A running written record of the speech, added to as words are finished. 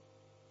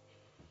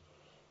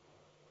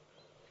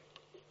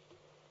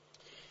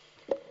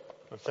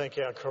Thank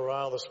our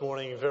chorale this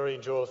morning. Very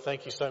enjoyable.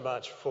 Thank you so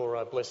much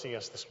for blessing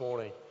us this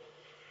morning.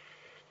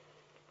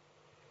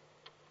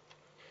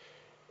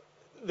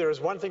 There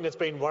is one thing that's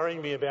been worrying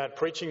me about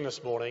preaching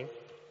this morning,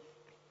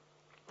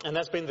 and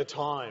that's been the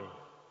time.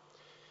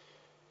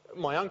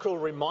 My uncle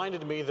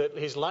reminded me that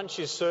his lunch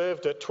is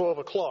served at 12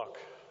 o'clock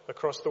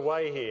across the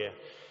way here.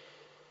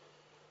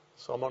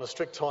 So I'm on a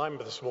strict time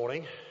this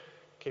morning.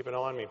 Keep an eye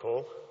on me,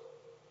 Paul.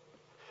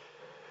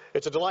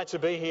 It's a delight to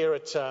be here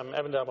at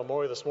Avondale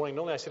Memorial this morning.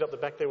 Normally I sit up the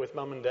back there with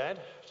Mum and Dad.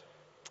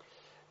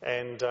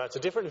 And it's a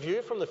different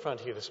view from the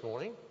front here this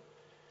morning.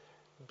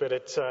 But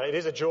it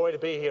is a joy to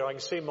be here. I can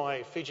see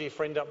my Fiji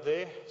friend up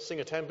there,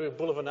 Singatambu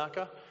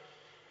Bulavanaka.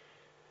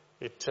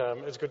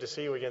 It's good to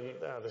see you again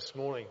this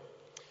morning.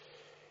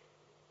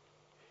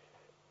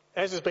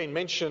 As has been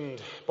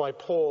mentioned by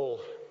Paul,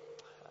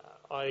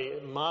 I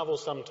marvel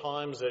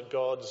sometimes at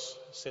God's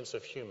sense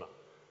of humour.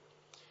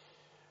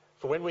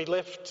 For when we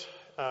left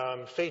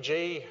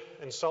Fiji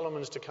and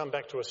Solomons to come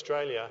back to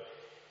Australia,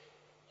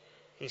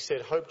 he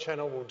said, Hope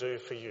Channel will do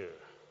for you.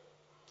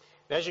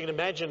 And as you can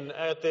imagine,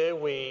 out there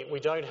we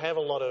don't have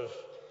a lot of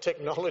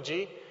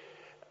technology,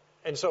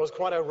 and so it was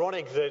quite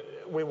ironic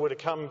that we were to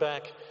come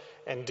back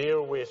and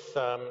deal with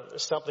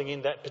something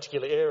in that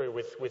particular area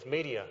with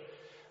media.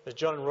 As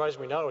John and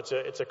Rosemary know,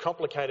 it's a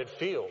complicated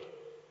field.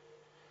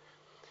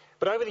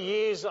 But over the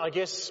years, I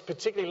guess,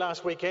 particularly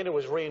last weekend, it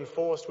was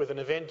reinforced with an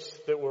event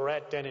that we're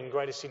at down in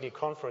Greater Sydney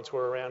Conference,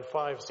 where around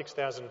 5,000 or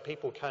 6,000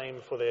 people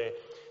came for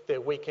their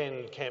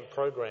weekend camp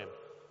program.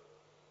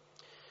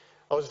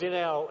 I was in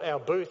our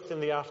booth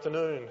in the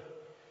afternoon,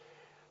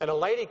 and a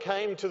lady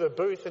came to the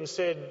booth and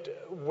said,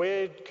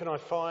 Where can I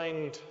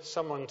find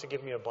someone to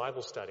give me a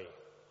Bible study?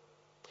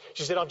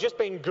 She said, I've just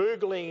been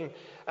Googling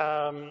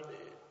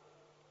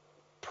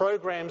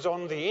programs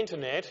on the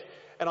internet,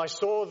 and I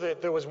saw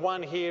that there was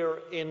one here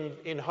in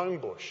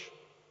Homebush.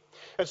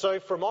 And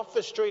so from off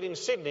the street in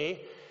Sydney,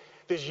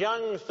 this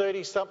young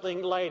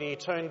 30-something lady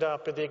turned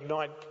up at the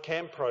Ignite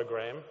camp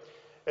program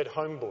at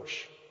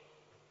Homebush.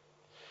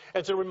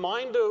 It's a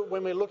reminder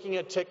when we're looking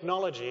at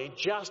technology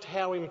just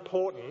how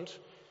important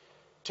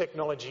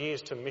technology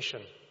is to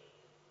mission.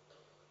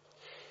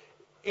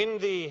 In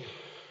the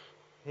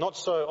not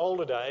so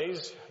older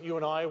days, you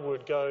and I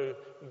would go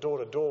door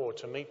to door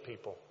to meet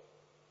people,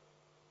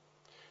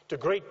 to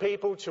greet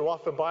people, to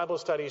offer Bible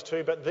studies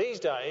to. But these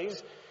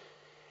days,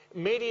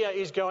 media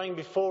is going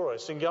before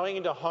us and going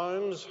into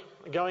homes,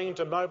 going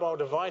into mobile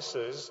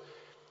devices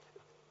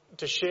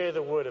to share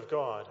the Word of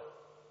God.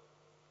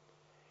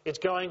 It's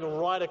going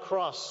right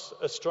across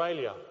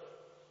Australia.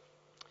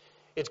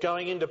 It's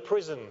going into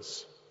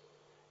prisons.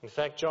 In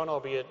fact, John,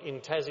 I'll be in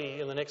Tassie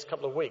in the next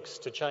couple of weeks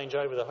to change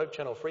over the Hope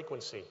Channel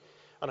frequency.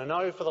 And I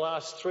know for the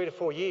last 3 to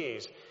 4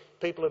 years,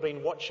 people have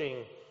been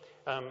watching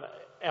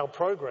our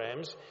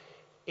programs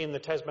in the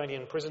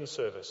Tasmanian prison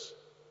service.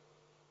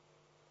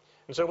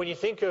 And so when you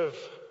think of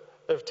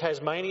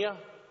Tasmania,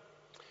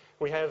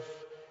 we have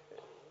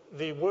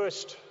the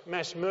worst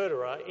mass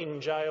murderer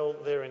in jail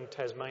there in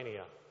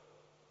Tasmania.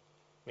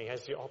 And he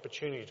has the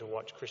opportunity to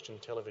watch Christian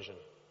television.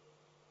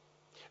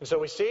 And so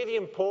we see the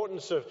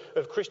importance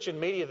of Christian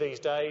media these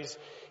days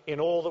in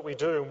all that we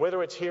do,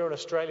 whether it's here in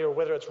Australia or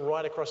whether it's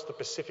right across the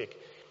Pacific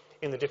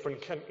in the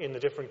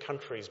different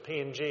countries,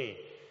 PNG,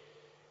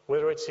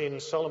 whether it's in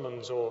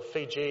Solomons or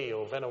Fiji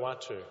or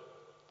Vanuatu.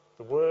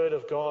 The Word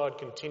of God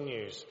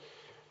continues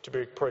to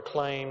be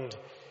proclaimed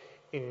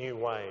in new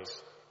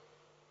ways.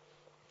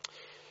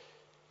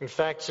 In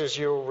fact, as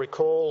you'll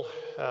recall,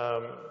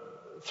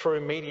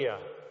 through media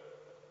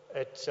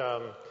at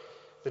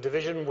the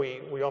division,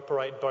 we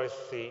operate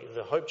both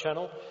the Hope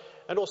Channel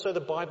and also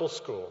the Bible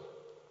School.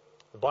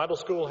 The Bible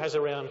School has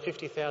around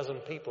 50,000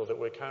 people that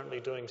we're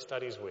currently doing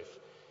studies with.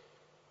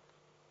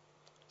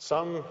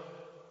 Some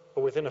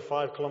are within a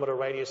 5-kilometre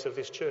radius of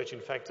this church. In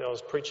fact, I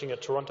was preaching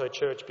at Toronto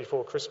Church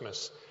before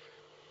Christmas,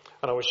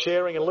 and I was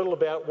sharing a little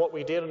about what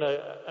we did, and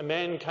a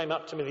man came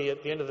up to me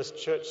at the end of this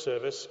church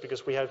service,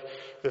 because we have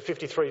the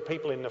 53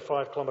 people in the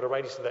 5-kilometre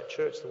radius of that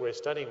church that we're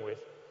studying with.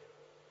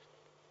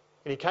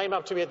 And he came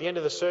up to me at the end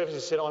of the service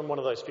and said, I'm one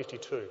of those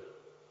 52.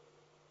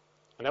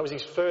 And that was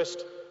his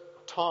first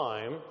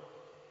time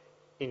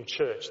in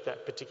church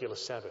that particular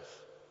Sabbath.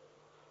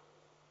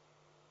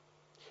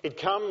 He'd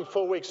come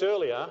 4 weeks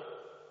earlier,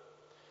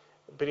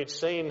 but he'd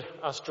seen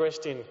us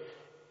dressed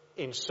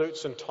in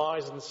suits and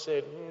ties and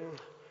said,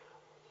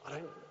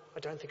 I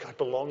don't think I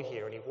belong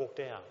here. And he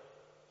walked out.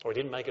 Or he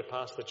didn't make it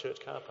past the church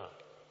car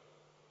park.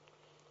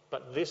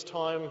 But this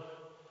time,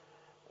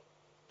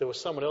 there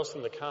was someone else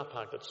in the car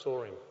park that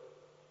saw him.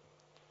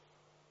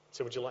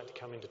 Said, would you like to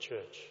come into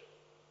church?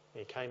 And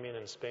he came in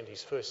and spent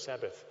his first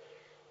Sabbath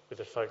with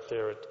the folk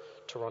there at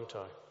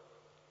Toronto.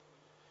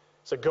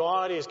 So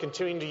God is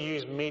continuing to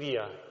use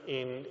media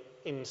in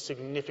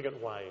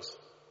significant ways.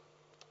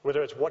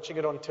 Whether it's watching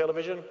it on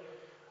television,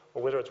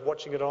 or whether it's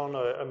watching it on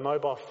a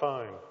mobile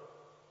phone,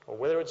 or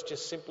whether it's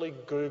just simply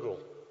Google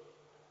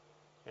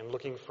and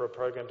looking for a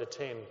program to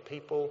attend,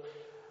 people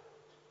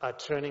are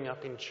turning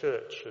up in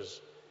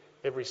churches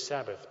every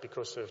Sabbath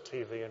because of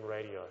TV and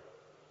radio.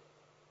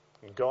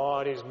 And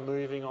God is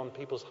moving on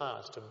people's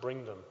hearts to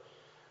bring them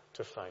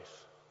to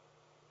faith.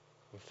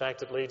 In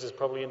fact, it leads us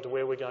probably into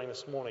where we're going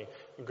this morning.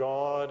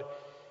 God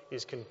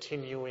is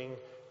continuing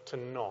to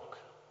knock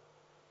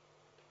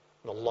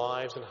on the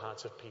lives and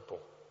hearts of people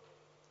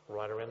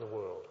right around the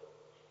world.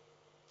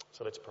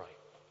 So let's pray.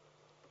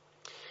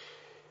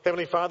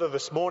 Heavenly Father,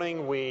 this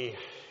morning we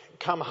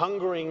come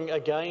hungering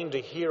again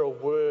to hear a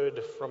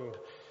word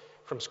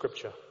from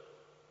Scripture.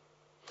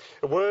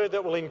 A word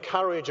that will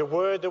encourage, a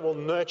word that will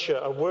nurture,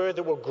 a word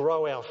that will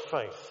grow our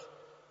faith.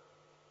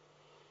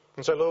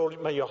 And so,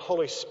 Lord, may your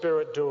Holy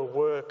Spirit do a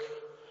work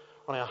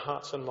on our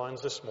hearts and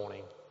minds this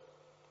morning.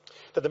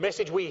 That the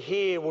message we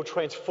hear will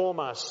transform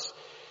us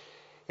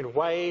in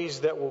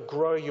ways that will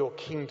grow your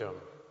kingdom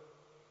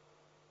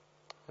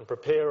and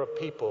prepare a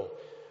people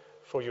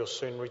for your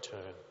soon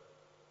return.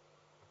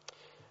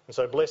 And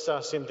so bless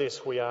us in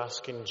this, we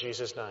ask in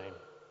Jesus' name.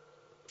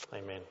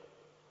 Amen.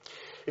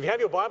 If you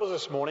have your Bibles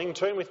this morning,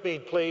 turn with me,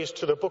 please,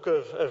 to the book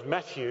of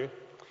Matthew.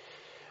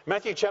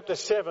 Matthew chapter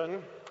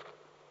 7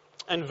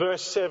 and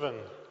verse 7.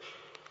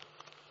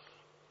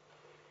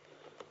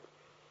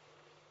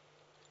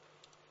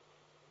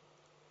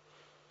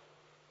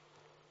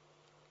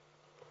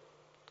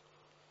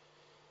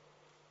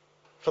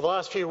 For the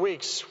last few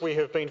weeks, we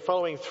have been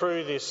following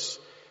through this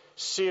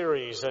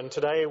series, and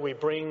today we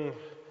bring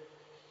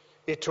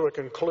it to a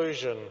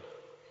conclusion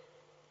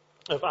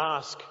of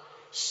ask,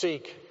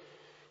 seek,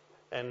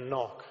 and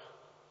knock.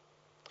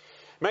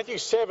 Matthew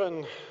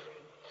 7,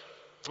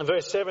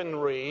 verse 7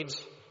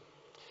 reads,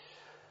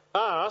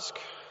 "Ask,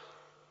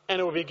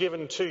 and it will be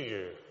given to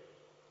you.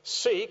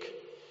 Seek,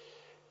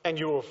 and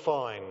you will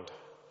find.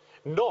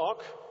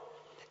 Knock,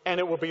 and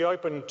it will be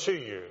opened to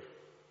you."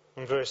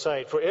 In verse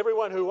 8, "For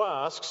everyone who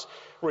asks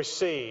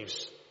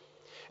receives,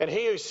 and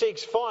he who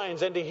seeks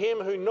finds, and to him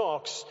who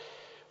knocks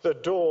the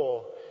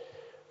door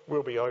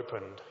will be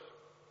opened."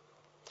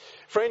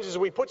 Friends, as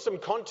we put some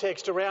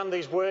context around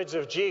these words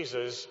of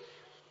Jesus,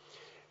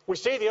 we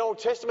see the Old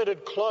Testament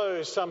had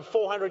closed some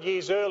 400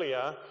 years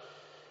earlier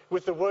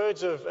with the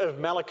words of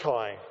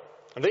Malachi.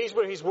 And these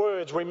were his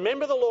words: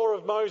 "Remember the law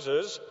of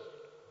Moses,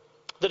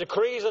 the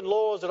decrees and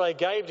laws that I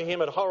gave to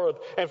him at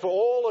Horeb, and for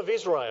all of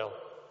Israel.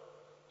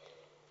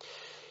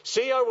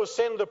 See, I will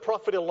send the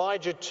prophet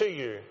Elijah to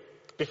you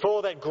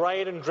before that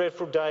great and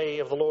dreadful day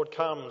of the Lord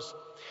comes.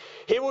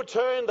 He will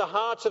turn the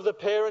hearts of the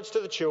parents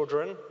to the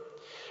children,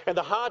 and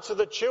the hearts of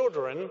the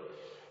children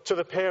to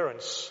the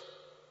parents,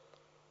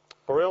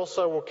 or else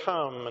I will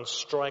come and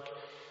strike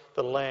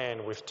the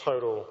land with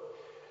total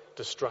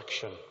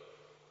destruction."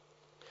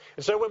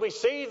 And so when we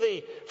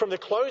see from the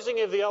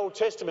closing of the Old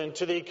Testament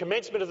to the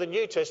commencement of the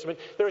New Testament,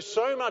 there is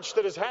so much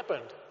that has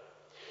happened.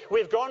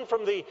 We've gone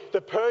from the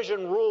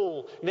Persian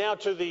rule now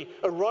to the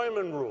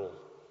Roman rule.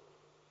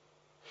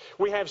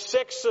 We have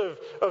sects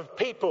of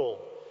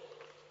people,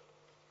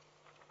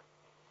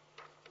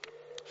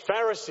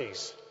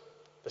 Pharisees,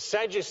 the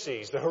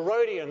Sadducees, the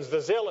Herodians, the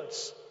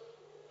Zealots,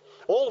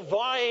 all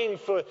vying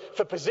for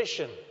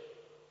position.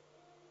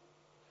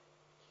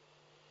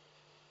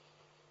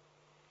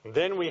 And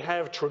then we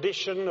have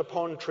tradition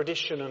upon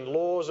tradition and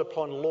laws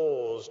upon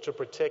laws to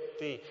protect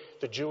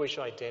the Jewish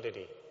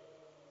identity.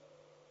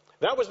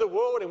 That was the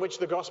world in which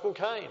the gospel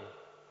came,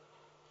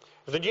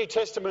 the New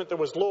Testament that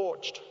was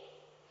launched.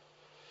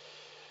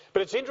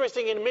 But it's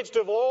interesting, in the midst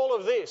of all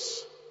of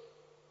this,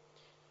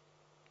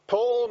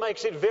 Paul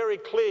makes it very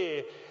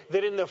clear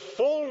that in the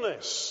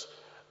fullness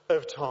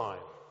of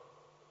time,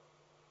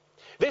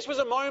 this was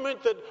a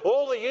moment that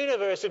all the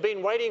universe had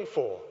been waiting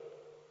for,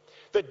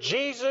 that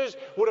Jesus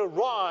would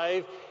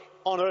arrive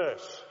on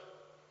earth.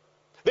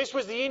 This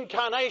was the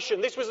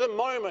incarnation. This was the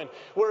moment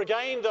where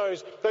again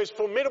those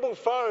formidable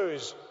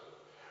foes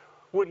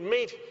would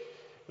meet,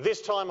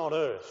 this time on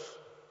earth.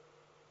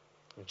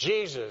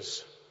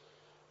 Jesus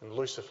and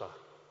Lucifer.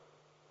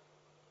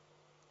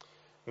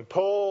 And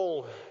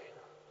Paul,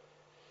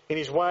 in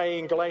his way,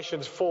 in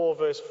Galatians 4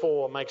 verse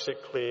 4, makes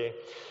it clear: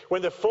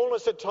 "When the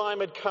fullness of time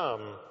had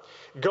come,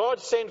 God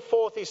sent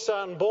forth his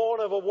Son,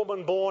 born of a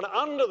woman born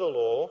under the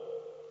law,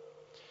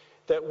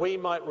 that we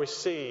might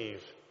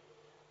receive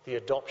the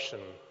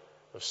adoption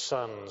of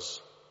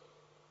sons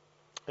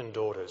and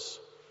daughters."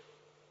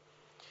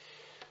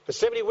 The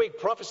 70-week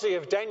prophecy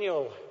of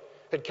Daniel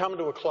had come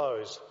to a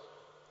close.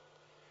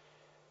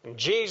 And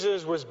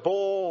Jesus was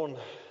born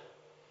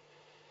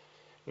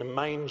in a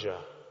manger.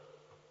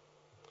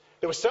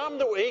 There were some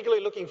that were eagerly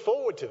looking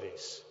forward to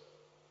this.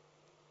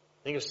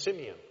 Think of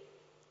Simeon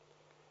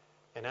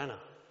and Anna,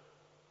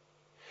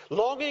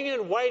 longing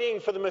and waiting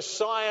for the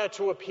Messiah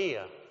to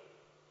appear.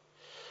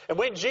 And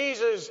when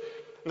Jesus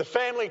and the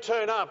family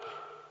turn up,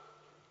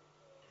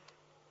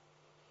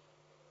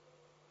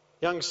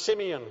 young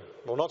Simeon,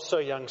 well, not so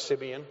young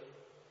Simeon,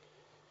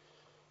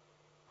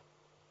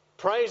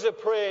 prays a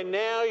prayer: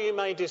 "Now you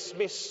may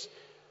dismiss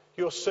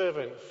your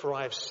servant, for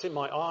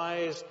my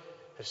eyes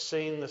have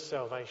seen the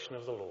salvation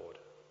of the Lord."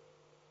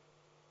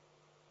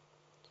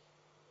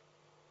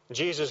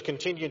 Jesus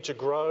continued to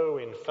grow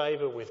in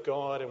favour with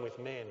God and with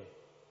men.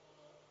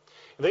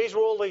 These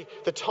were all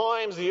the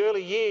times, the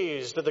early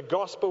years that the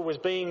gospel was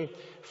being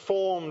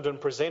formed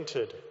and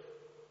presented.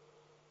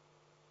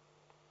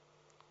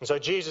 And so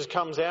Jesus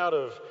comes out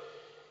of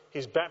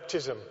his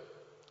baptism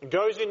and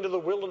goes into the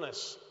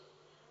wilderness.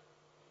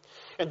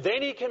 And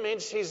then he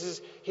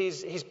commences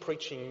his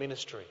preaching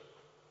ministry.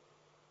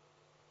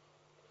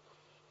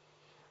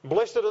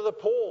 Blessed are the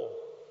poor.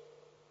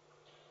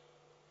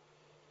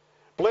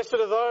 Blessed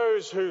are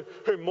those who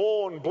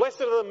mourn.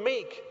 Blessed are the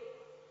meek.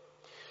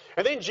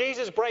 And then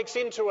Jesus breaks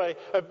into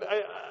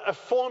a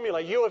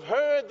formula. You have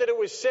heard that it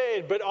was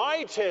said, but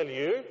I tell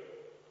you.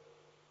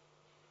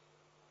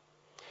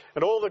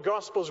 And all the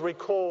Gospels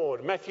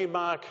record, Matthew,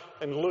 Mark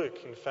and Luke,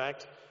 in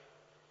fact,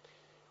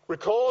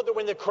 record that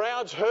when the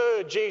crowds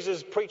heard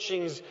Jesus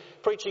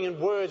preaching in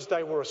words,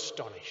 they were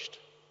astonished.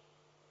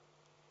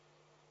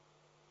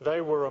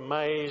 They were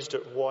amazed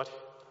at what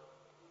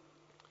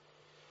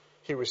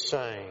he was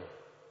saying.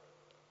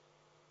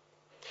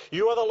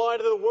 You are the light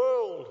of the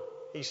world,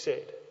 he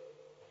said.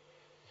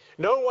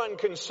 No one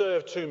can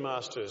serve two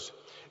masters.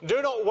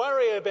 Do not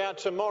worry about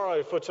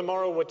tomorrow, for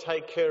tomorrow will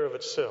take care of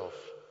itself.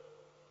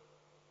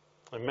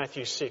 In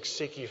Matthew 6,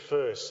 seek ye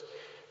first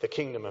the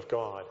kingdom of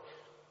God.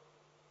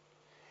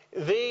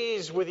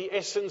 These were the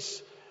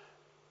essence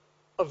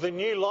of the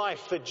new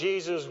life that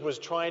Jesus was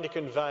trying to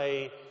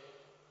convey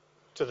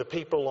to the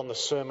people on the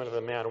Sermon on the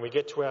Mount. And we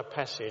get to our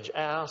passage.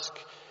 Ask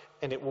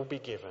and it will be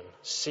given.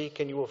 Seek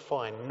and you will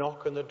find.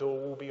 Knock and the door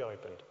will be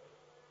opened.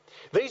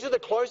 These are the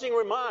closing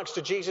remarks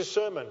to Jesus'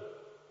 sermon.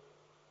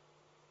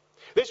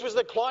 This was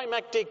the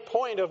climactic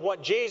point of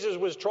what Jesus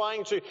was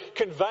trying to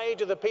convey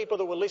to the people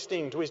that were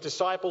listening, to his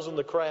disciples and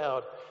the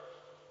crowd.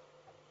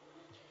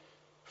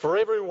 For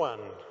everyone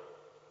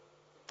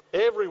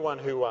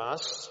who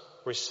asks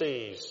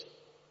receives.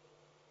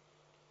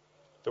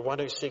 The one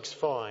who seeks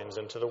finds,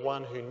 and to the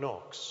one who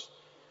knocks,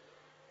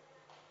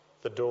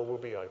 the door will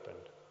be opened.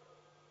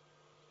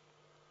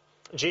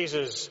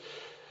 Jesus,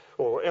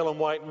 or Ellen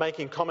White,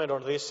 making comment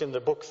on this in the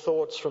book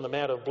Thoughts from the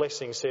Mount of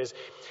Blessing, says,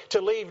 to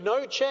leave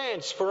no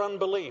chance for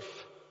unbelief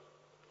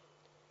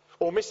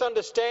or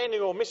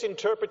misunderstanding or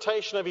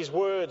misinterpretation of his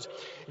words,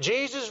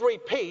 Jesus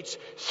repeats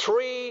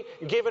 3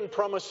 given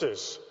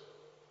promises.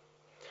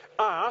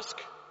 Ask,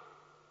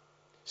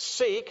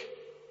 seek,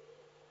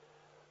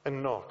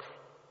 and knock.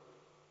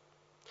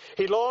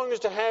 He longs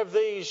to have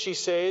these, she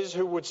says,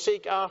 who would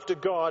seek after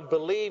God,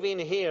 believe in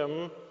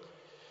him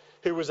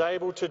who was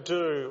able to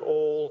do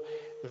all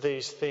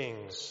these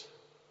things.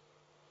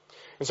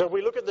 And so if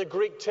we look at the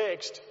Greek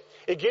text,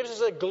 it gives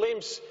us a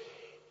glimpse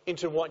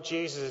into what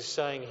Jesus is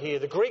saying here.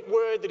 The Greek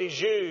word that is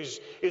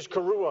used is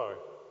karuo.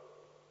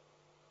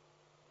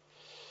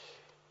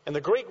 And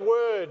the Greek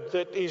word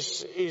that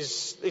is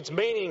its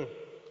meaning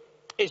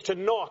is to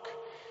knock,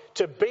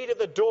 to beat at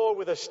the door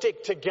with a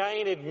stick to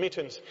gain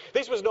admittance.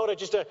 This was not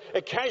just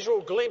a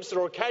casual glimpse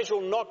or a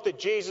casual knock that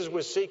Jesus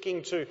was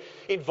seeking to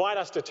invite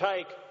us to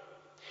take.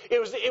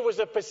 It was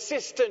a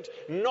persistent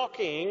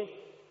knocking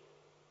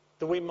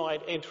that we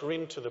might enter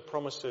into the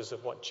promises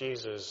of what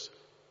Jesus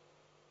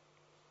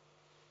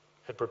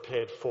had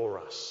prepared for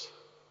us.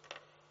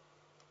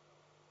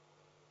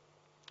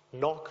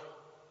 Knock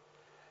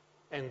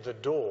and the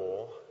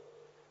door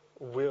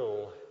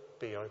will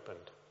be opened.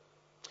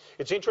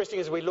 It's interesting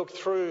as we look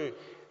through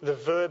the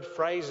verb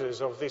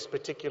phrases of this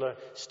particular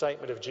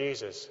statement of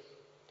Jesus.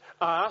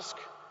 Ask,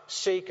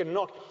 seek and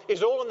knock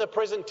is all in the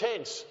present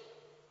tense.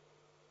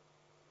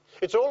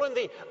 It's all in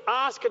the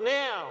ask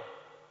now,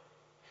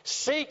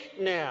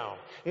 seek now,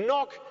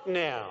 knock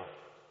now.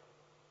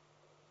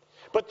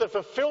 But the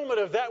fulfillment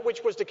of that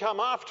which was to come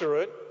after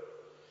it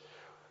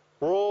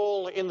were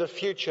all in the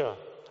future.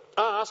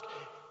 Ask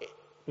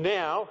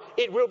now,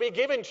 it will be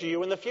given to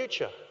you in the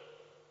future.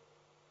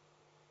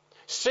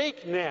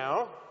 Seek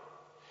now,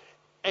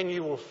 and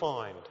you will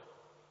find.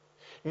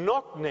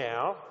 Knock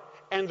now,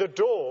 and the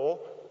door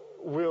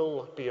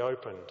will be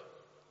opened.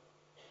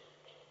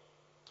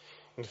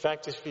 In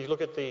fact, if you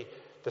look at the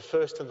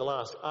first and the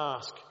last,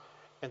 ask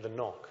and the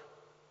knock,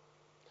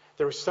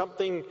 there is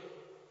something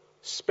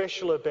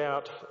special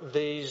about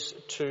these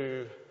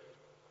 2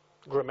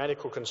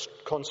 grammatical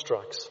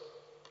constructs.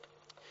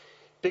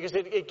 Because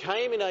it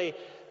came in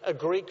a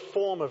Greek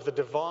form of the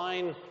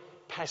divine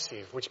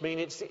passive, which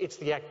means it's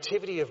the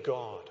activity of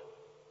God.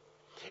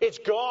 It's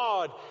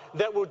God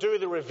that will do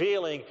the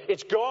revealing.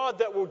 It's God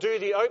that will do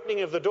the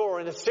opening of the door.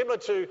 And it's similar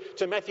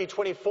to Matthew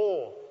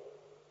 24,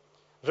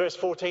 verse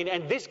 14.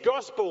 And this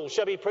gospel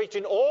shall be preached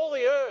in all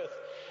the earth,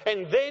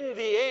 and then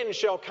the end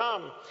shall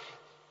come.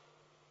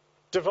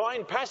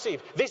 Divine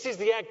passive. This is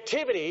the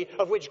activity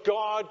of which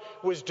God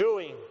was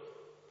doing.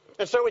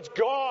 And so it's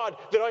God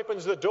that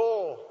opens the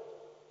door.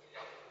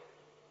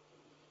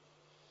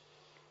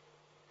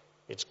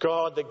 It's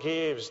God that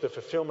gives the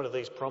fulfillment of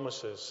these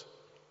promises.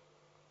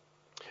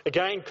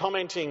 Again,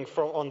 commenting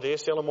on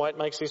this, Ellen White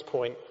makes this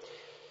point.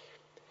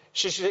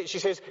 She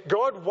says,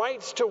 God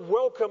waits to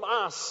welcome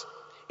us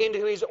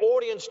into his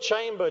audience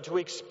chamber to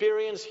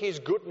experience his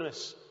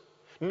goodness.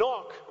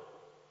 Knock.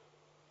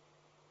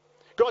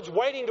 God's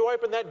waiting to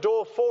open that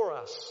door for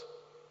us.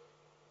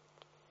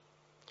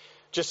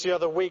 Just the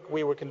other week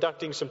we were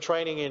conducting some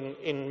training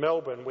in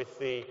Melbourne with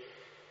the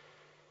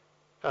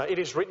It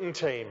Is Written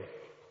team.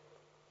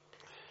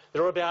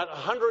 There were about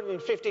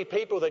 150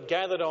 people that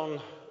gathered on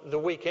the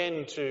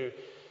weekend to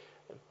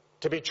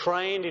be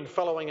trained in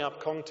following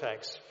up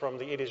contacts from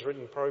the It Is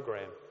Written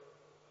program.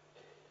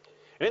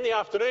 And in the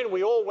afternoon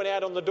we all went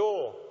out on the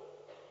door.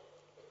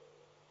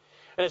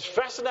 And it's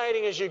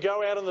fascinating as you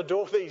go out on the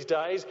door these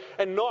days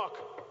and knock.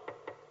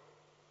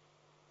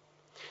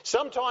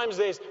 Sometimes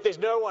there's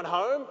no one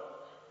home.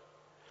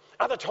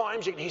 Other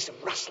times you can hear some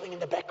rustling in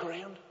the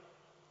background.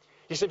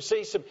 You can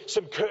see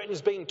some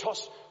curtains being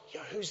tossed.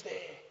 Who's there?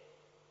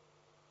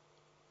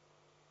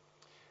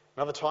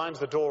 And other times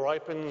the door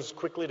opens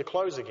quickly to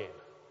close again.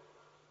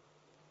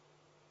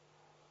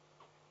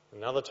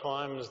 And other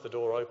times the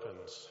door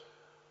opens.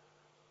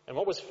 And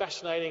what was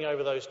fascinating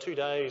over those 2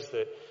 days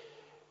that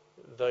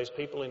those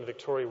people in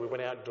Victoria, we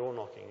went out door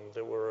knocking,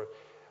 there were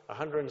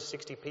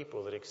 160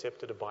 people that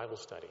accepted a Bible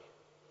study.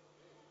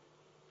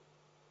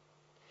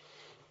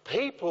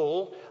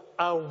 People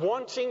are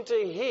wanting to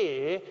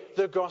hear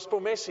the gospel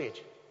message.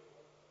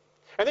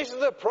 And this is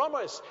the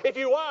promise. If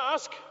you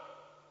ask,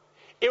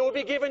 it will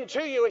be given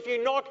to you. If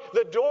you knock,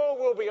 the door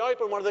will be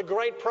open. One of the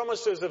great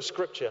promises of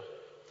Scripture.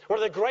 One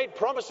of the great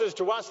promises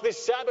to us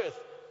this Sabbath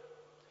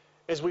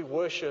as we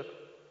worship.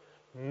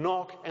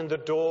 Knock and the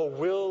door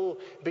will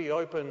be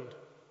opened.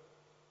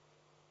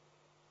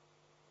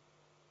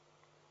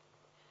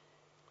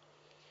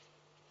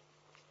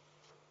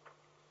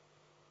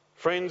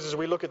 Friends, as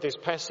we look at this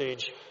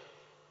passage,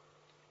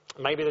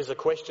 maybe there's a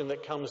question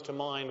that comes to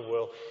mind.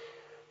 Well,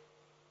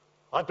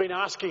 I've been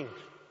asking,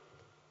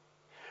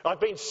 I've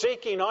been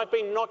seeking, I've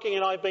been knocking,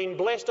 and I've been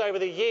blessed over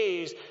the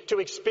years to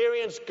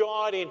experience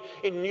God in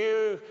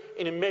new,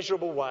 in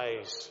immeasurable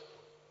ways.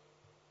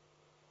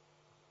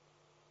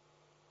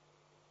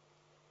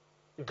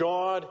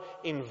 God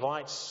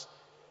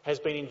has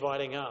been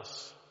inviting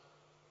us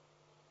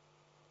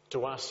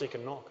to ask, seek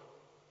and knock.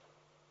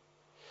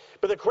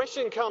 But the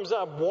question comes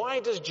up,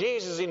 why does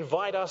Jesus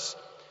invite us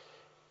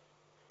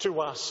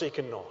to ask, seek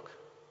and knock?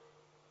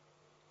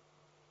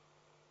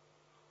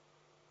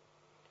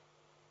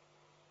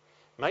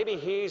 Maybe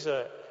here's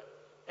an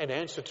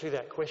answer to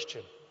that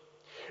question.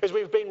 As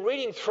we've been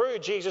reading through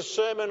Jesus'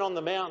 Sermon on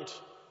the Mount,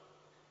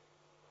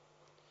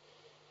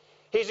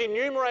 he's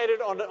enumerated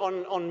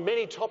on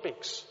many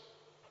topics.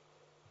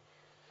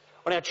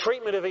 On our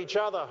treatment of each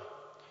other,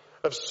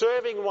 of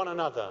serving one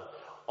another,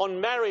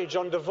 on marriage,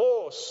 on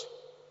divorce,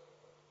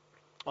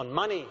 on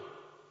money.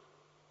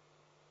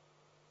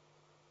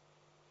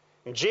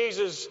 And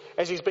Jesus,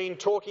 as he's been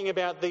talking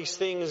about these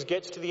things,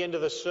 gets to the end of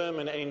the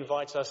sermon and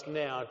invites us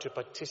now to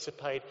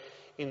participate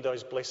in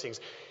those blessings.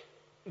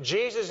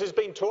 Jesus has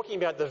been talking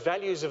about the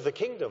values of the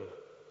kingdom.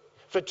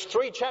 For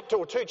 2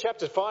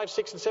 chapters, 5,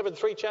 6 and 7,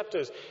 3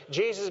 chapters,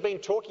 Jesus has been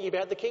talking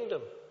about the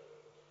kingdom.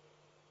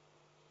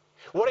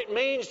 What it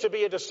means to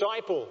be a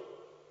disciple.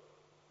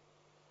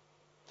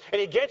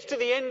 And he gets to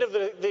the end of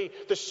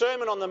the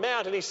Sermon on the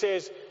Mount and he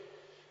says,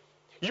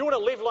 you want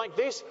to live like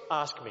this?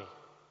 Ask me.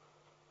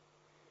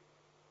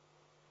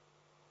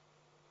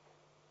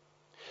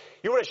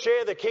 You want to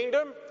share the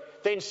kingdom?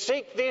 Then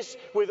seek this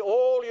with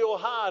all your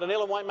heart. And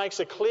Ellen White makes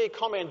a clear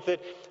comment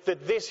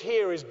that this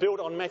here is built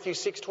on Matthew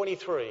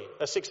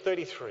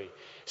 6:33.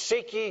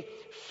 Seek ye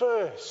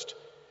first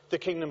the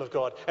kingdom of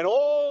God, and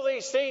all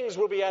these things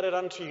will be added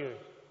unto you.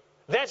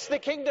 That's the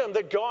kingdom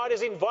that God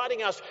is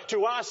inviting us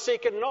to ask,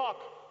 seek and knock.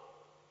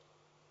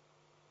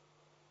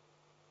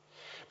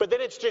 But then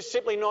it's just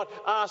simply not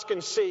ask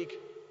and seek.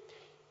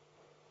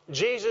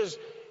 Jesus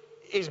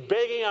is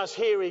begging us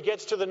here. He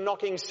gets to the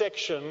knocking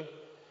section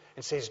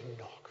and says,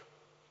 knock.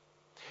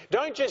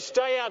 Don't just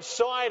stay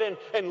outside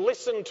and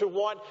listen to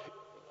what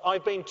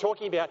I've been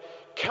talking about.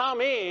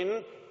 Come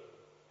in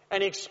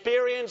and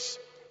experience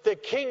the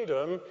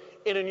kingdom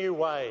in a new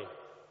way.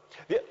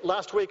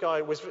 Last week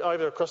I was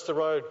over across the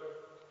road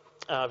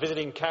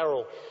visiting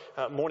Carol.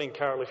 Morning,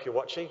 Carol, if you're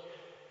watching.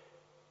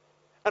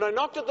 And I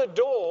knocked at the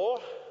door.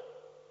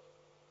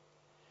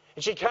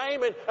 And she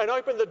came and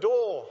opened the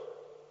door.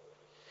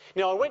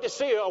 Now, I went to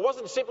see her. I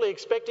wasn't simply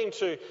expecting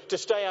to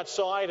stay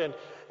outside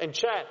and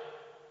chat.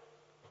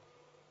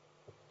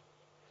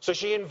 So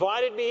she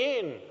invited me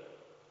in.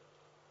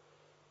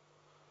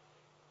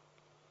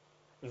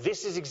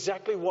 This is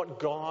exactly what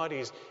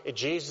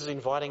Jesus is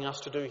inviting us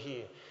to do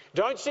here.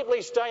 Don't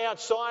simply stay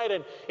outside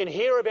and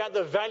hear about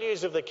the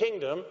values of the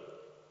kingdom.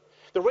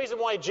 The reason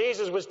why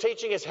Jesus was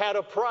teaching us how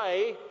to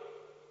pray,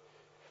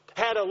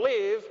 how to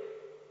live,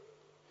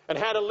 and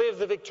how to live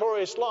the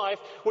victorious life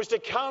was to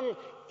come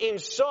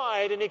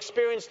inside and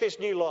experience this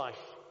new life.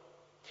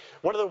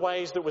 One of the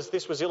ways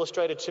this was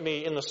illustrated to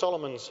me in the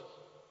Solomons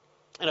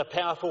in a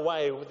powerful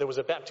way, there was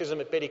a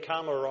baptism at Betty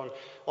Karma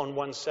on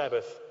one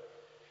Sabbath.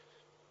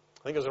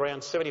 I think it was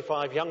around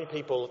 75 young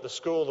people at the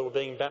school that were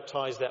being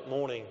baptised that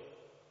morning.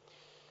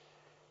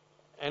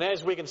 And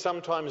as we can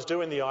sometimes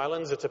do in the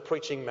islands, it's a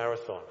preaching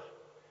marathon.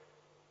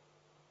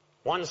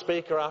 One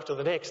speaker after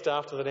the next,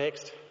 after the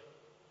next.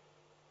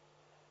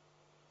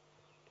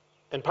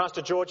 And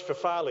Pastor George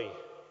Fafali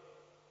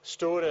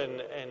stood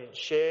and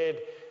shared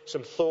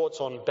some thoughts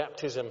on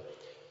baptism.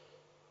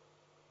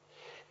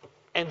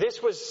 And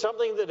this was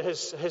something that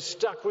has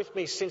stuck with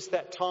me since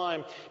that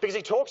time, because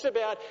he talks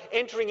about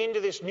entering into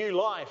this new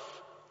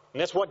life. And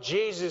that's what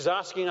Jesus is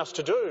asking us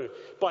to do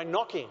by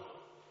knocking.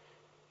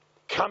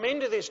 Come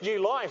into this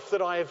new life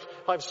that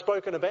I've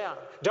spoken about.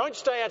 Don't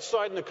stay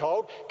outside in the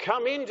cold.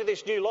 Come into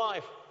this new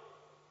life.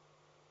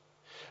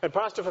 And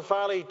Pastor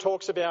Fafali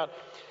talks about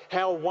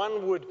how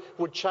one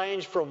would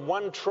change from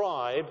one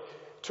tribe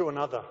to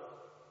another.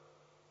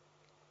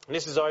 And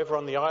this is over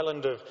on the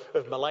island of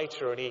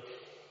Malaita, and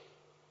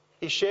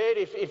he shared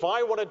if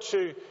I wanted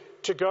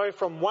to go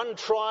from one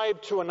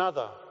tribe to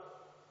another,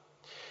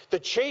 the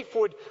chief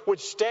would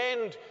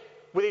stand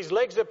with his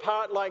legs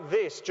apart like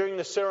this during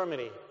the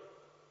ceremony.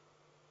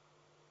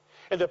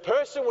 And the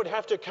person would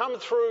have to come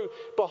through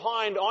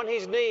behind on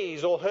his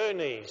knees or her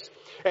knees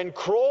and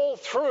crawl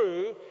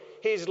through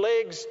his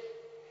legs.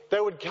 They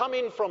would come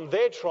in from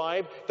their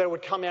tribe, they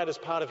would come out as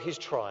part of his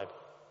tribe.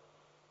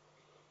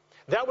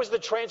 That was the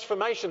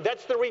transformation.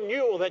 That's the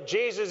renewal that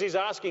Jesus is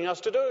asking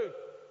us to do.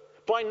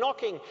 By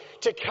knocking,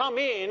 to come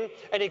in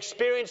and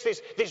experience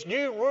this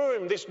new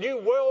room, this new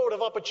world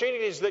of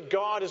opportunities that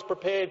God has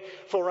prepared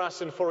for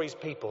us and for his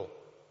people.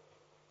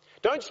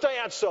 Don't stay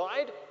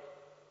outside.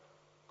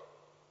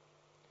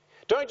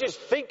 Don't just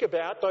think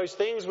about those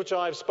things which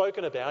I've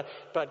spoken about,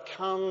 but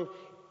come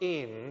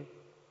in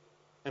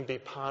and be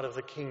part of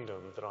the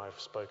kingdom that I've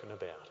spoken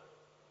about.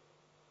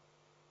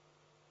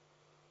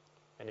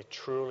 And to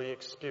truly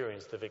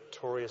experience the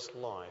victorious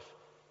life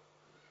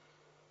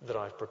that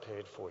I've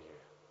prepared for you.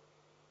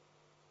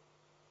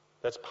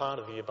 That's part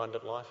of the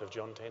abundant life of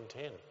John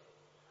 10:10.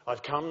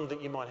 I've come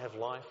that you might have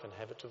life and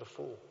have it to the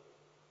full.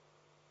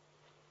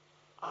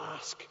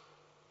 Ask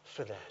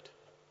for that.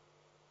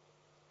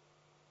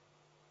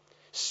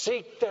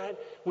 Seek that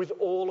with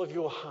all of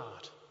your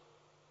heart.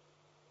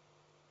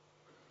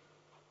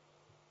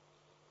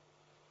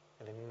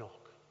 And then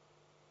knock.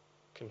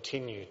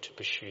 Continue to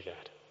pursue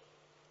that.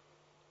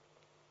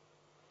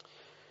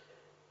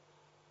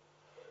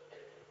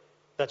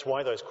 That's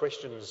why those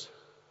questions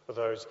or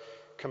those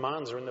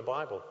commands are in the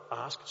Bible.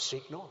 Ask,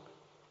 seek, knock.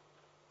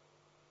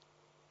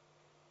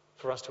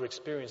 For us to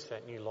experience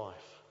that new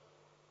life.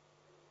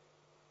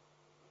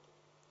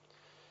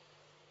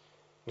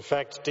 In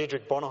fact,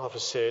 Dietrich Bonhoeffer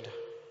said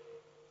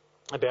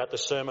about the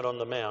Sermon on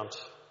the Mount,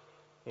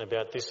 and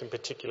about this in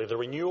particular, the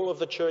renewal of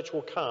the church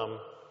will come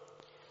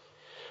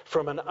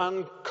from an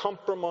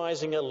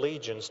uncompromising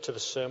allegiance to the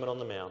Sermon on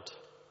the Mount.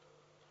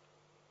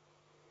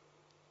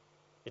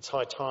 It's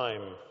high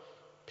time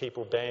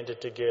people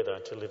banded together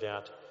to live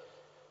out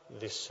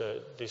this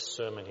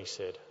sermon, he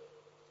said.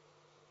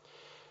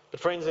 But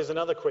friends, there's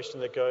another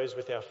question that goes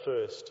with our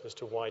first as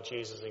to why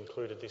Jesus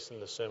included this in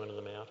the Sermon on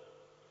the Mount.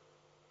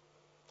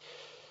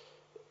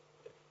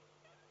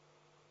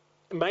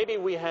 Maybe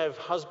we have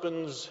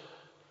husbands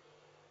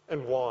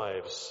and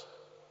wives.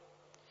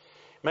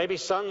 Maybe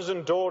sons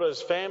and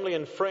daughters, family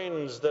and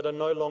friends that are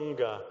no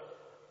longer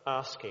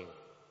asking.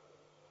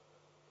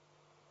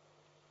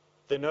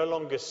 They're no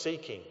longer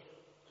seeking.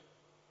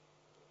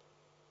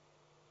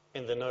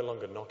 And they're no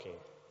longer knocking.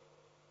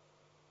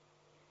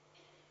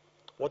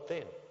 What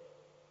then?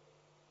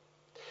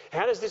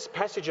 How does this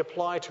passage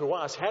apply to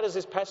us? How does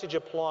this passage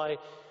apply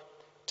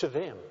to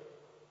them?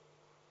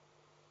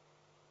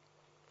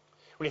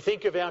 When you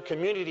think of our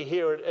community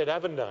here at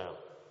Avondale,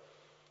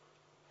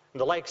 in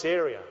the Lakes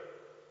area,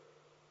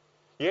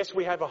 yes,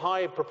 we have a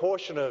high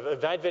proportion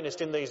of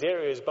Adventists in these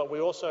areas, but we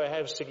also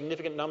have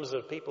significant numbers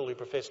of people who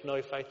profess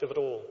no faith of it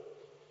all.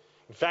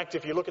 In fact,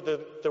 if you look at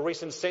the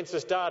recent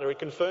census data, it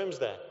confirms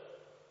that.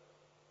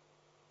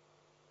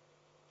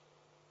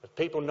 Of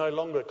people no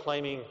longer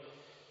claiming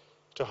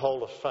to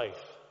hold a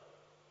faith.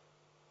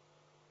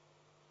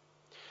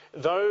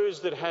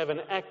 Those that have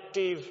an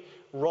active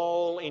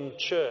role in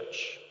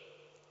church,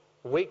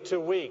 week to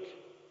week,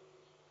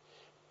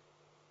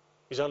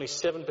 is only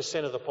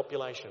 7% of the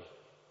population.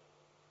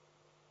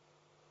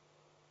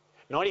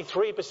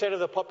 93% of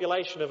the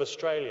population of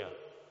Australia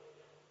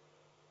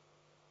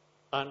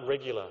aren't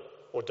regular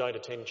or don't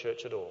attend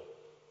church at all.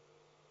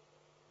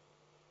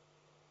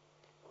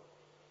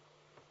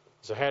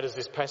 So how does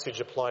this passage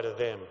apply to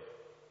them?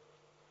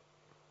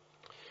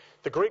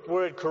 The Greek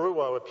word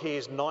karuo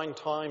appears 9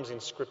 times in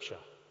Scripture.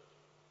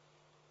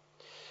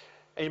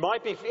 And you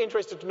might be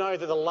interested to know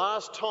that the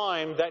last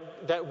time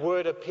that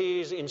word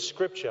appears in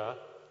Scripture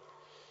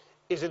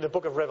is in the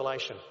book of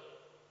Revelation.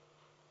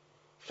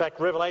 In fact,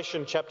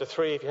 Revelation chapter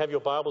 3, if you have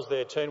your Bibles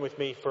there, turn with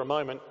me for a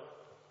moment.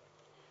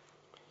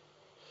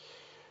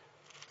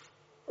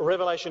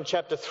 Revelation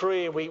chapter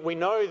 3, we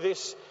know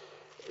this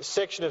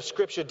section of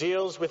Scripture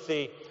deals with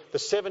the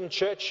 7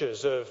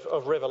 churches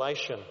of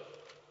Revelation.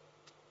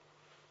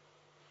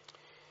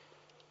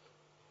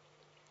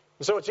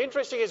 So it's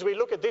interesting as we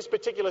look at this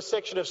particular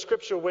section of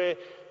Scripture where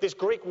this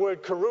Greek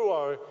word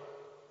karuo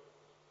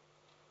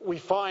we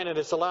find, and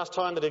it's the last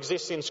time that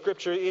exists in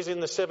Scripture, is in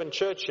the 7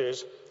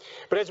 churches.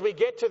 But as we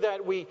get to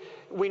that, we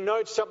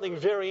note something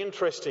very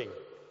interesting.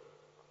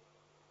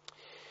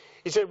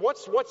 He said,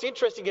 what's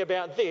interesting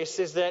about this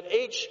is that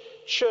each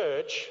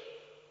church,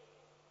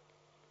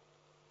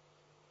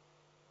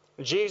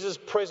 Jesus'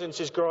 presence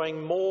is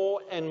growing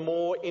more and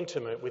more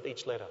intimate with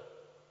each letter.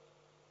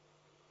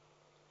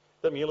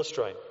 Let me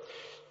illustrate.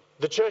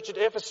 The church at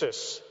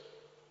Ephesus,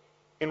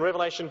 in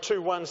Revelation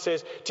 2:1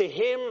 says, "To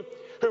him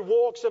who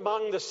walks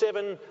among the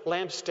 7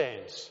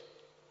 lampstands."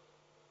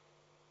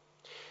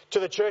 To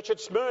the church at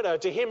Smyrna,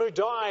 "To him who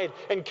died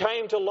and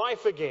came to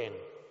life again."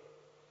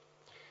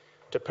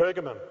 To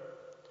Pergamum,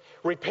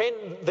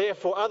 "Repent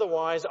therefore,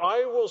 otherwise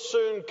I will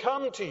soon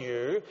come to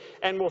you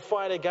and will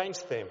fight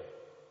against them."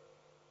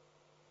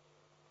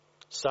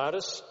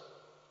 Sardis,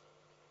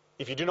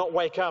 "If you do not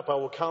wake up, I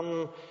will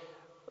come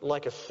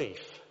like a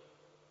thief."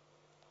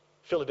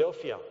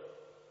 Philadelphia,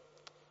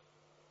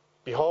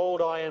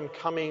 "Behold, I am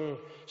coming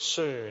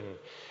soon."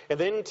 And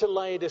then to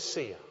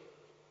Laodicea,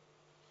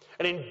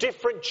 an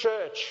indifferent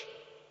church,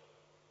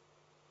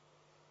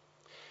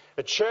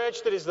 a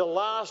church that is the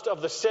last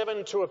of the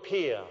 7 to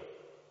appear.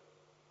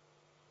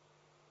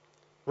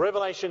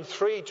 Revelation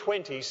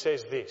 3:20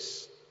 says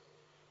this,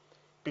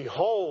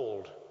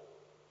 "Behold,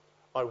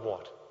 I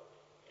what?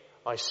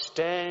 I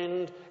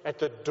stand at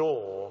the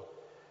door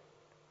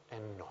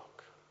and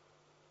knock."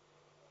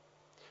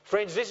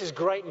 Friends, this is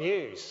great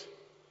news.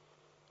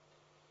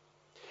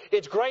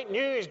 It's great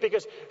news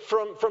because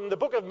from the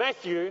book of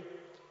Matthew,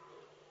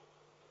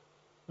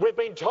 we've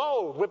been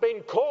told, we've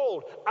been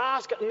called,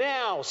 ask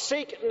now,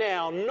 seek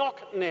now,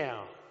 knock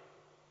now.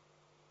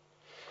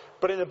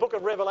 But in the book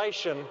of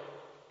Revelation,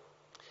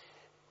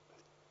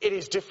 it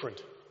is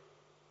different.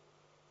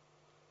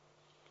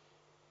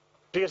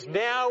 Because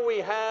now we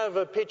have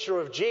a picture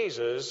of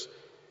Jesus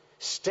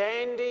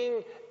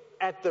standing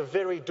at the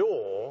very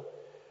door,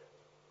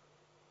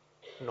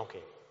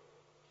 knocking.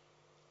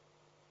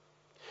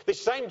 The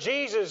same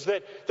Jesus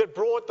that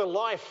brought the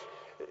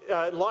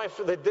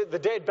the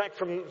dead back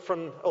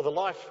or the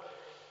life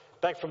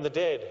back from the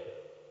dead.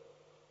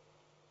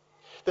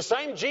 The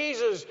same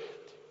Jesus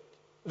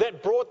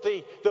that brought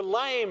the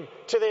lame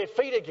to their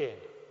feet again.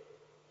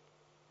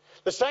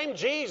 The same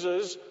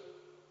Jesus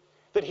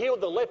that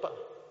healed the leper.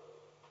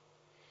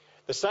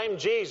 The same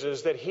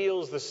Jesus that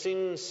heals the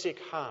sin-sick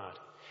heart.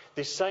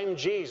 This same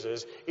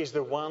Jesus is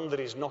the one that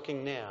is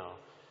knocking now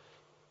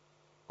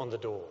on the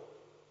door.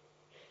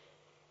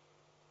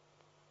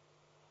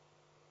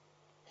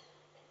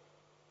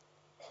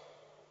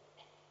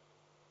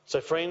 So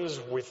friends,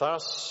 with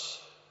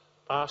us,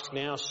 ask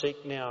now,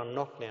 seek now,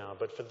 knock now.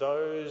 But for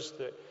those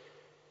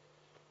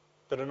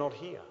that are not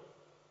here,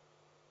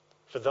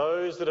 for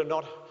those that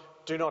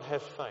do not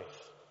have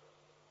faith,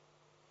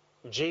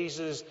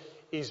 Jesus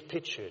is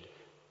pictured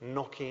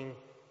knocking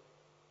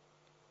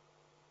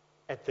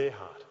at their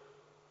heart,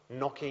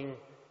 knocking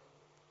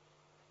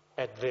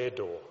at their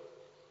door.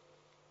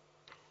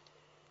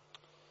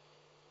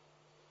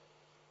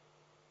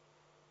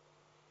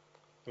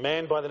 A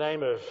man by the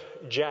name of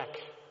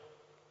Jack,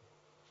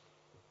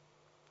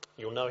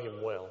 you'll know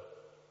him well,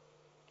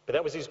 but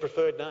that was his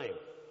preferred name.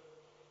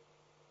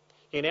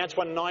 He announced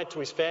one night to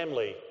his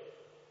family,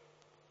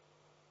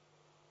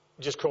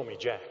 "Just call me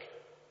Jack."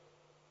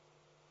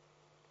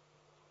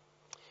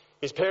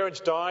 His parents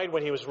died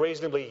when he was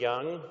reasonably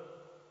young.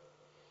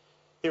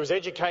 He was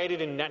educated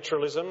in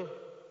naturalism,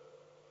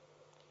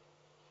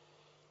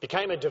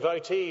 became a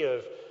devotee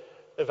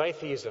of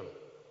atheism.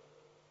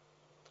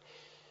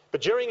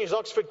 But during his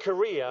Oxford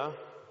career,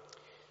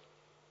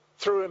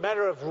 through a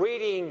matter of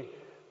reading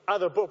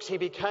other books, he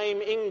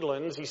became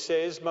England's, he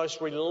says,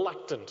 most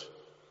reluctant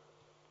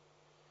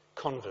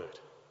convert.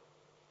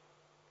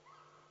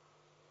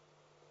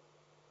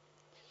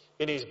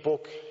 In his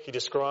book, he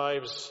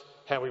describes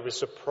how he was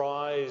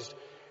surprised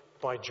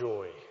by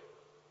joy.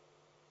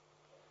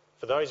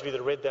 For those of you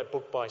that read that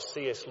book by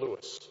C.S.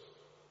 Lewis,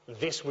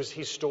 this was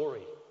his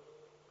story.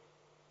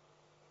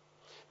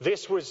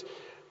 This was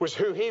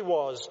who he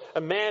was,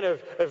 a man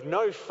of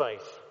no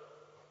faith.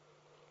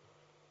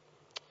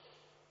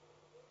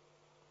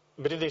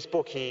 But in this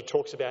book he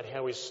talks about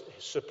how he's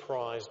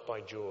surprised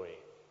by joy.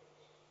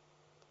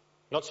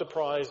 Not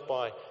surprised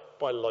by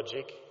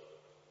logic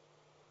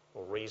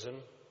or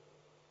reason.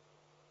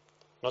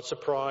 Not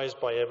surprised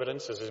by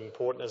evidence, as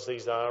important as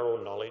these are, or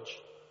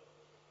knowledge.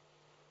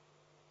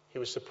 He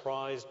was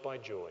surprised by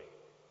joy.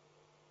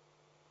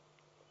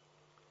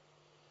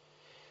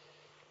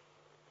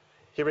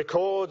 He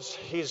records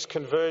his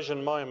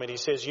conversion moment. He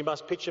says, "You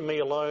must picture me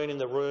alone in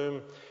the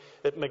room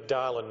at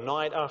Magdalen,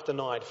 night after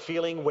night,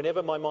 feeling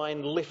whenever my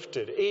mind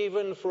lifted,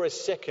 even for a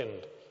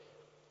second,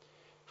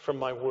 from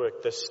my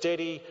work, the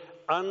steady,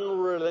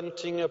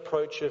 unrelenting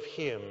approach of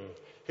him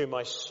whom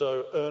I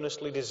so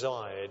earnestly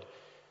desired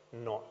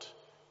not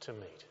to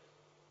meet."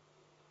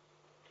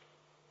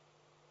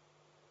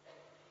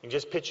 You can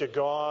just picture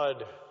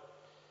God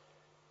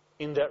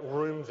in that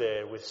room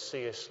there with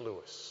C.S.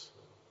 Lewis,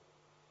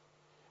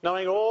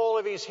 knowing all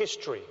of his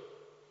history,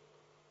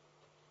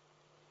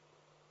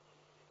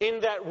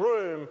 in that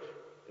room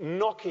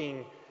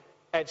knocking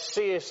at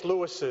C.S.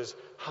 Lewis's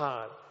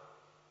heart.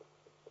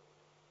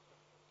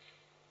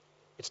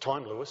 It's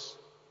time, Lewis.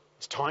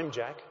 It's time,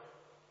 Jack.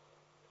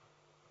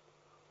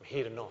 I'm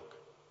here to knock.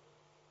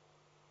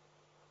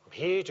 I'm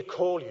here to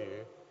call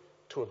you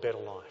to a better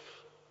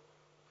life.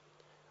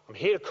 I'm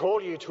here to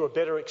call you to a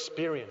better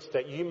experience,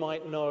 that you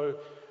might know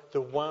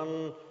the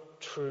one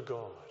true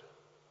God.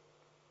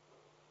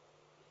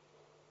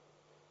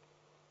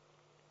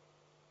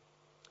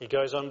 He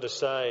goes on to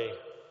say,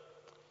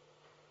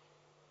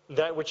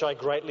 that which I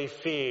greatly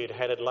feared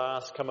had at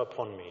last come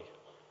upon me.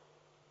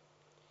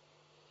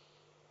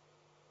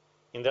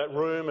 In that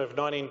room of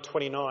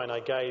 1929, I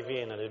gave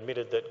in and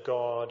admitted that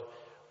God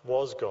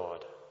was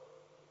God,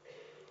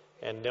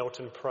 and knelt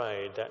and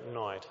prayed that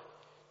night,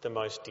 the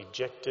most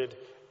dejected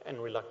and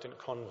reluctant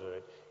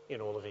convert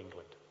in all of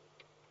England.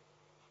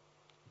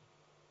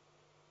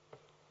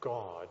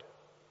 God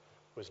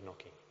was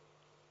knocking.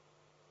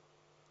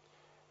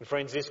 And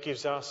friends, this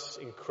gives us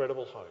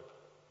incredible hope.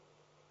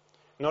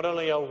 Not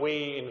only are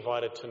we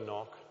invited to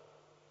knock,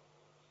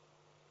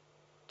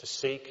 to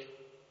seek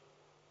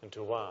and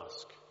to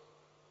ask,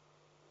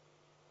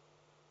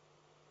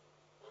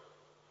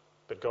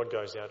 but God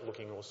goes out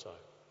looking also.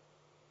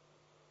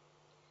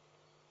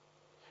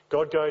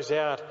 God goes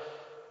out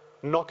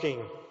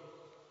knocking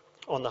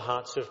on the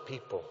hearts of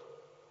people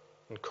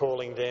and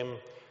calling them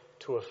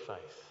to a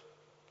faith.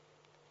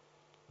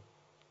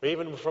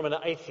 Even from an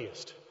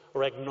atheist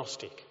or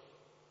agnostic.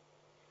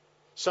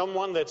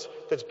 Someone that's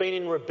been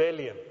in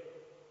rebellion.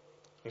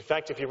 In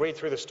fact, if you read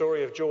through the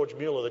story of George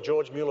Mueller,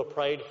 George Mueller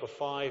prayed for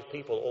 5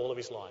 people all of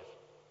his life.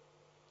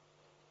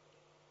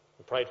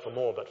 He prayed for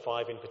more, but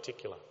 5 in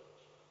particular.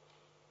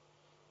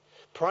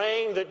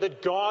 Praying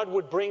that God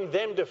would bring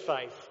them to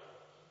faith.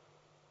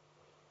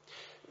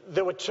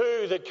 There were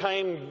 2 that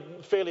came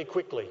fairly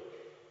quickly.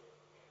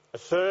 A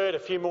third a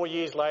few more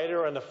years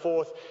later, and the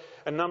fourth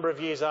a number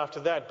of years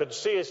after that. But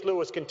C.S.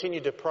 Lewis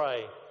continued to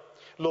pray,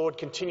 Lord,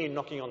 continue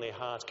knocking on their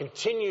hearts.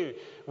 Continue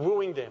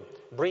wooing them,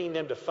 bringing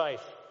them to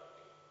faith.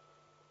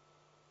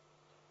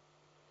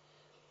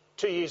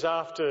 2 years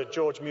after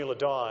George Mueller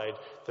died,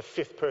 the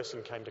 5th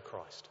person came to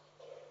Christ.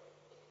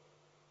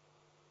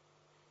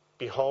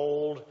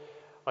 Behold,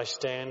 I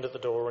stand at the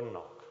door and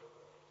knock.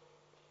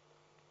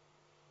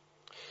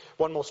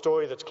 One more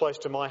story that's close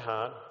to my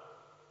heart.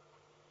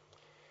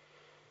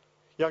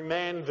 Young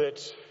man that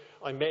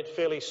I met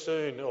fairly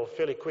soon or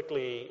fairly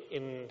quickly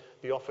in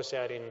the office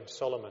out in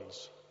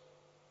Solomons.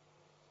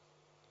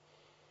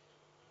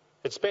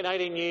 Had spent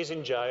 18 years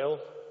in jail,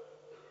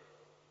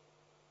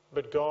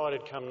 but God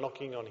had come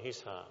knocking on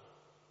his heart.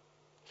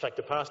 In fact,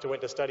 the pastor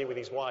went to study with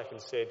his wife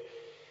and said,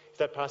 if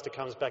that pastor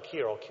comes back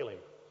here, I'll kill him.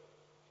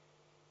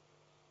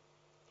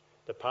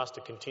 The pastor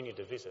continued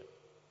to visit.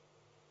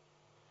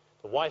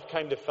 The wife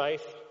came to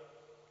faith,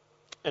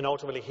 and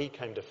ultimately he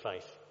came to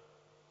faith.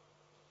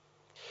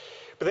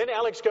 But then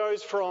Alex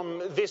goes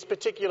from this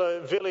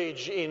particular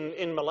village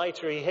in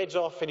Malaita. He heads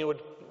off, and he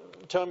would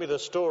tell me the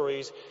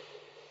stories.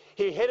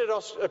 He headed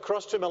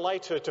across to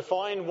Malaita to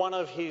find one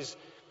of his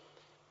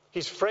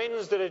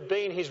friends that had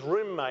been his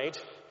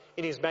roommate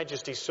in His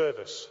Majesty's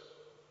service.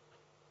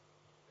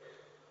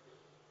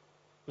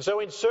 So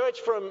in search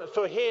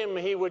for him,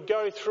 he would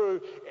go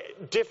through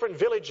different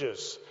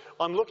villages.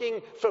 I'm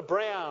looking for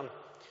Brown.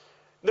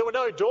 There were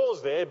no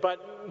doors there, but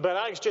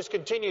Alex just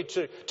continued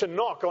to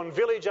knock on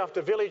village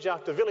after village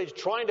after village,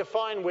 trying to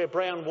find where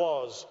Brown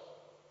was.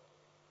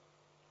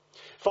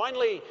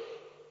 Finally,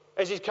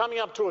 as he's coming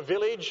up to a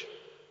village,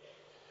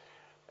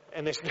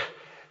 and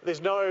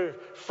there's no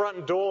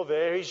front door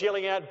there, he's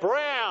yelling out,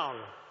 Brown!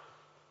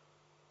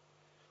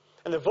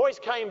 And the voice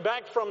came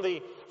back from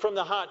the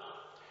hut,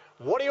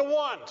 what do you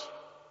want?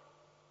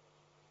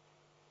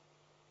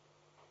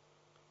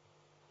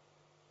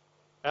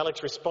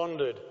 Alex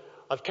responded,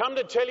 I've come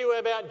to tell you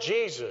about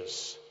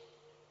Jesus.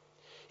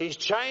 He's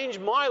changed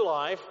my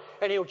life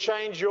and he'll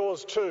change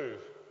yours too.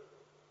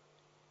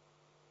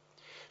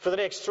 For the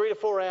next 3 to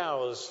 4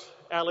 hours,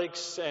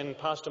 Alex and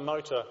Pastor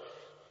Mota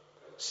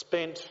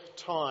spent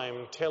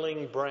time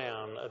telling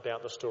Brown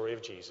about the story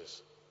of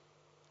Jesus.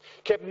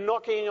 Kept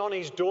knocking on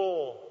his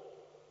door,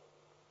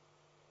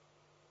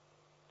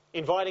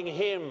 inviting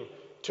him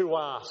to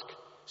ask,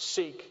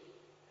 seek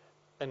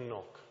and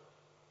knock.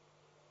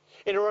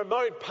 In a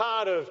remote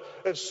part of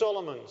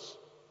Solomons,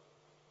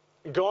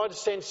 God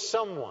sent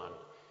someone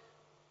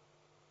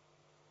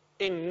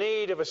in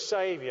need of a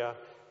saviour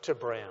to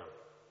Brown.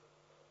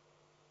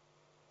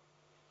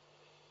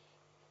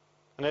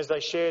 And as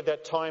they shared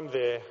that time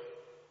there,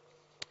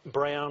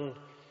 Brown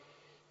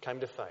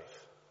came to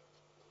faith.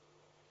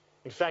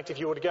 In fact, if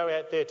you were to go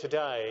out there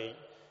today,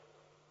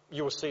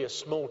 you will see a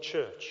small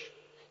church.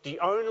 The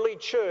only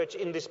church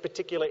in this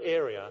particular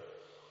area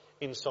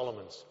in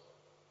Solomons.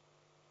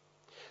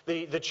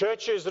 The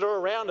churches that are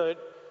around it,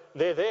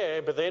 they're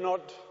there, but they're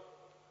not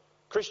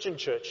Christian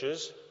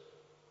churches.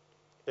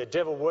 They're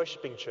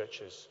devil-worshipping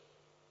churches.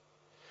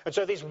 And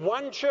so this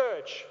one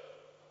church,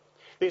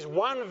 this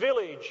one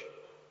village,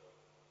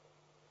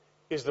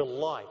 is the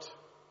light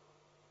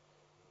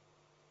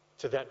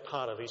to that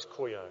part of East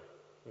Coyo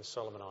in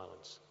Solomon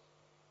Islands.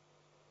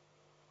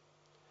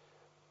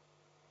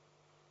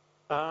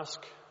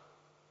 Ask,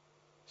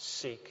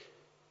 seek,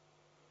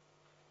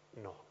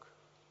 knock.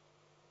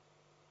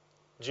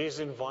 Jesus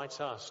invites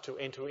us to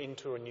enter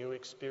into a new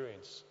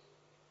experience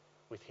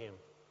with him.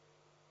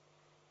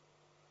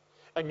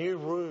 A new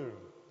room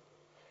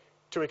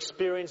to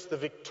experience the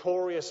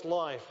victorious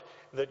life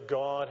that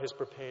God has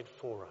prepared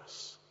for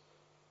us.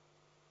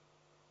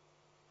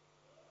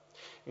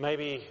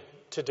 Maybe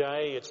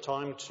today it's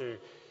time to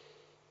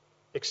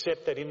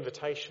accept that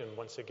invitation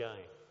once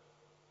again.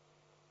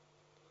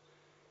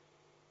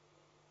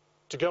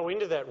 To go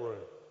into that room.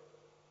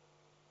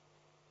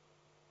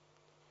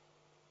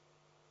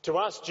 To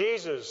ask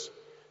Jesus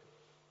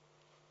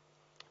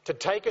to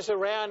take us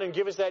around and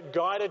give us that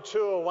guided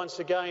tour once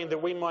again,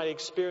 that we might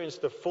experience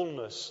the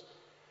fullness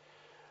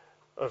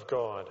of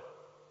God.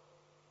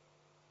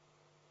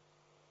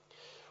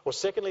 Or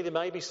secondly, there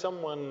may be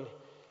someone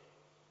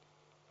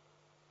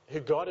who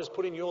God has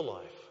put in your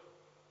life.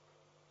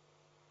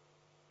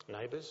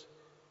 Neighbours,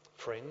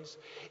 friends.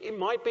 It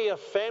might be a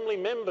family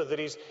member that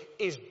is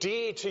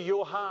dear to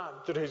your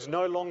heart, that is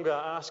no longer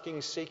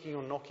asking, seeking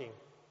or knocking.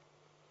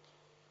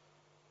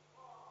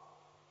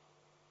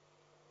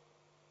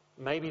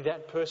 Maybe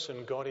that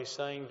person, God is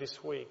saying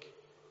this week,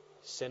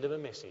 send them a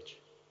message.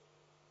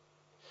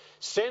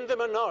 Send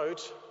them a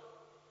note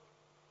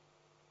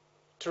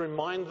to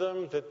remind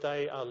them that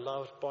they are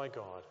loved by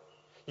God.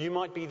 You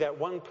might be that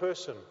one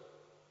person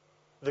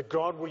that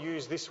God will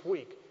use this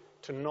week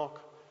to knock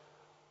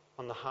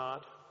on the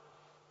heart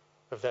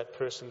of that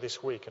person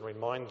this week and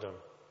remind them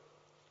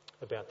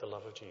about the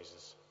love of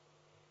Jesus.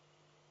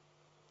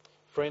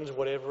 Friends,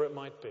 whatever it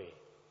might be,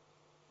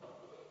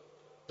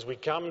 as we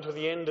come to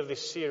the end of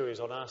this series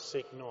on Ask,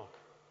 Seek, Knock,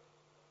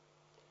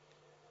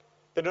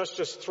 they're not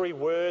just 3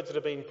 words that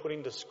have been put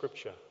into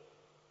Scripture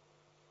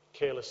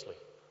carelessly.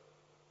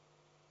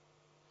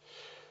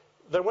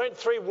 They weren't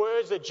 3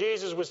 words that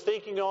Jesus was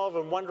thinking of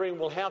and wondering,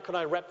 well, how can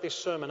I wrap this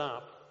sermon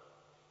up?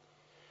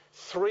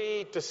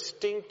 3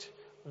 distinct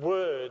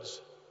words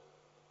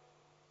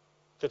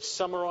that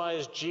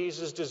summarise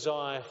Jesus'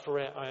 desire for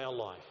our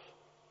life.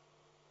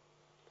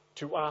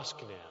 To ask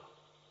now,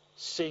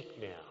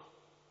 seek now,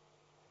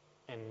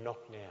 and knock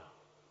now.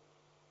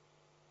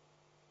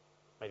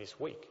 May this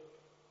week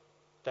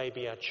they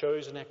be our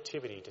chosen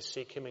activity to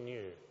seek him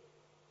anew,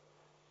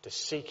 to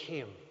seek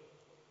him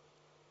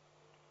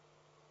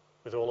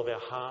with all of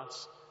our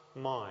hearts,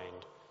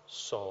 mind,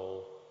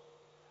 soul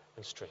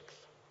and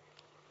strength.